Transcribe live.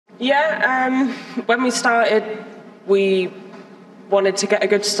Yeah, when we started, we wanted to get a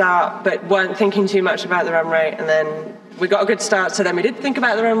good start, but weren't thinking too much about the run rate. And then we got a good start, so then we did think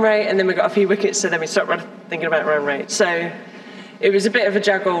about the run rate, and then we got a few wickets, so then we stopped thinking about run rate. So it was a bit of a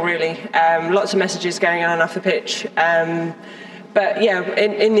juggle, really. Lots of messages going on and off the pitch. But yeah,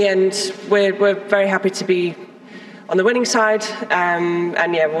 in the end, we're very happy to be on the winning side.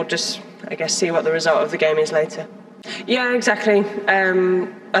 And yeah, we'll just, I guess, see what the result of the game is later. Yeah, exactly.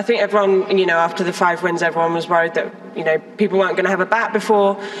 I think everyone, after the 5 wins, everyone was worried that, people weren't going to have a bat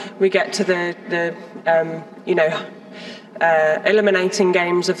before we get to the eliminating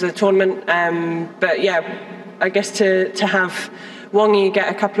games of the tournament. But yeah, I guess to have Wongi get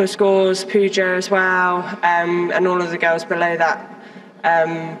a couple of scores, Pooja as well, and all of the girls below that,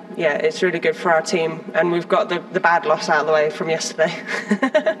 yeah, it's really good for our team. And we've got the bad loss out of the way from yesterday.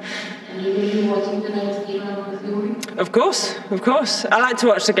 And you will be watching tonight's game along with you? Of course. I like to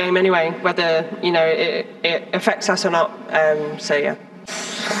watch the game anyway, whether it affects us or not. So yeah,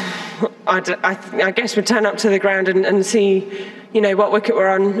 I guess we turn up to the ground and see, what wicket we're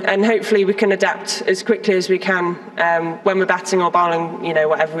on, and hopefully we can adapt as quickly as we can when we're batting or bowling.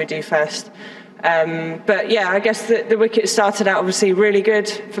 Whatever we do first. But yeah, I guess the wicket started out obviously really good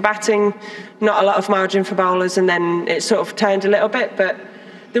for batting, not a lot of margin for bowlers, and then it sort of turned a little bit. But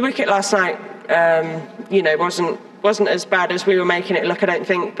the wicket last night, wasn't as bad as we were making it look, I don't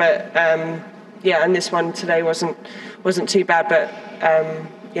think. But yeah, and this one today wasn't too bad. But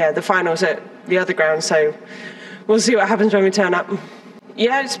yeah, the final's at the other ground, so we'll see what happens when we turn up.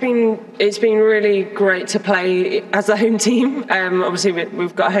 Yeah, it's been really great to play as a home team. Obviously,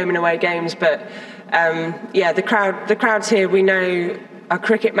 we've got home and away games, but yeah, the crowds here we know are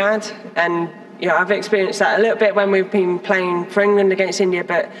cricket mad, and I've experienced that a little bit when we've been playing for England against India,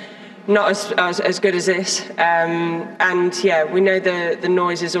 but not as good as this. And yeah, we know the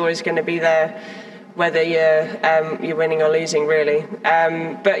noise is always going to be there, whether you're winning or losing, really.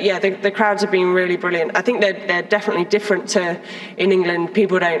 But yeah, the crowds have been really brilliant. I think they're definitely different to in England.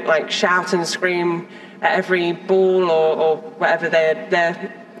 People don't shout and scream at every ball or whatever. They're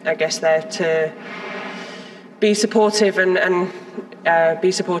I guess there to be supportive and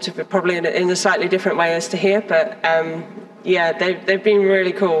be supportive, but probably in a slightly different way as to here. But yeah, they've been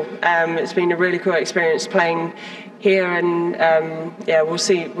really cool. It's been a really cool experience playing here, and yeah, we'll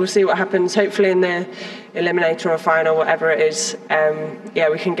see what happens. Hopefully in the eliminator or final, whatever it is, yeah,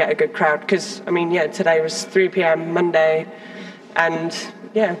 we can get a good crowd, because yeah, today was 3 p.m. Monday, and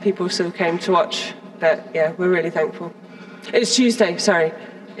yeah, people still came to watch. But yeah, we're really thankful. It's Tuesday, sorry,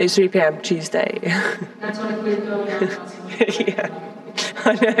 it's 3 p.m. Tuesday. That's what it will go down. Yeah,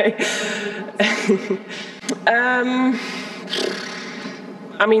 I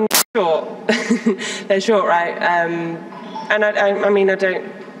know. Short. They're short, right? And I don't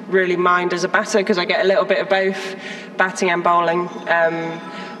really mind as a batter, because I get a little bit of both batting and bowling.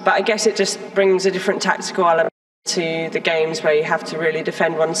 But I guess it just brings a different tactical element to the games, where you have to really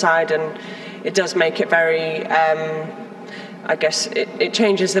defend one side, and it does make it very. I guess it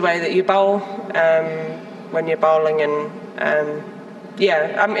changes the way that you bowl when you're bowling, and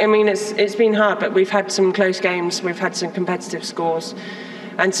yeah, it's been hard, but we've had some close games. We've had some competitive scores.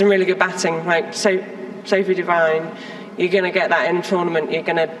 And some really good batting, like Sophie Devine. You're going to get that in a tournament. You're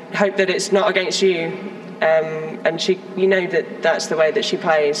going to hope that it's not against you, and she, that's the way that she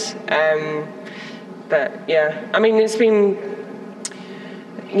plays. But yeah, it's been,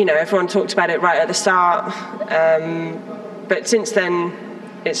 everyone talked about it right at the start, but since then,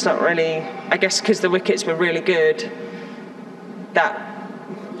 it's not really. I guess because the wickets were really good, that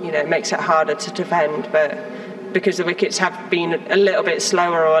it makes it harder to defend, but. Because the wickets have been a little bit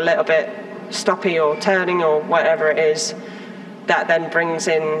slower or a little bit stoppy or turning or whatever it is, that then brings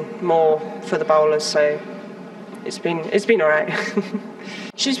in more for the bowlers. So it's been all right.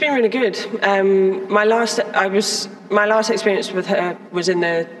 She's been really good. My last experience with her was in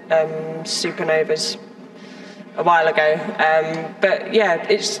the Supernovas a while ago. But yeah,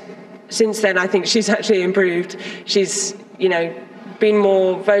 since then I think she's actually improved. She's been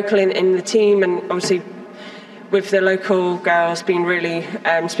more vocal in the team, and obviously. With the local girls, being really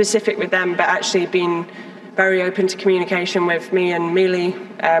specific with them, but actually being very open to communication with me and Mealy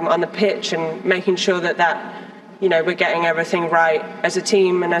on the pitch, and making sure that we're getting everything right as a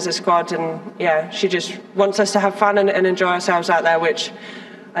team and as a squad. And yeah, she just wants us to have fun and enjoy ourselves out there, which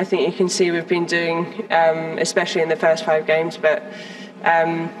I think you can see we've been doing, especially in the first 5 games. But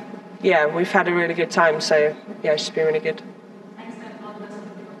yeah, we've had a really good time. So yeah, she's been really good.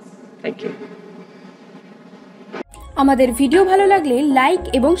 Thank you. আমাদের video ভালো লাগলে like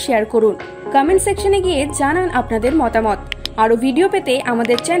এবং share করুন। Comment সেকশনে গিয়ে জানান আপনাদের মতামত। আরও ভিডিও পেতে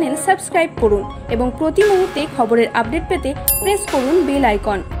আমাদের চ্যানেল সাবস্ক্রাইব করুন এবং প্রতি মুহূর্তে খবরের আপডেট পেতে প্রেস করুন বেল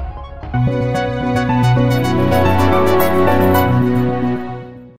আইকন।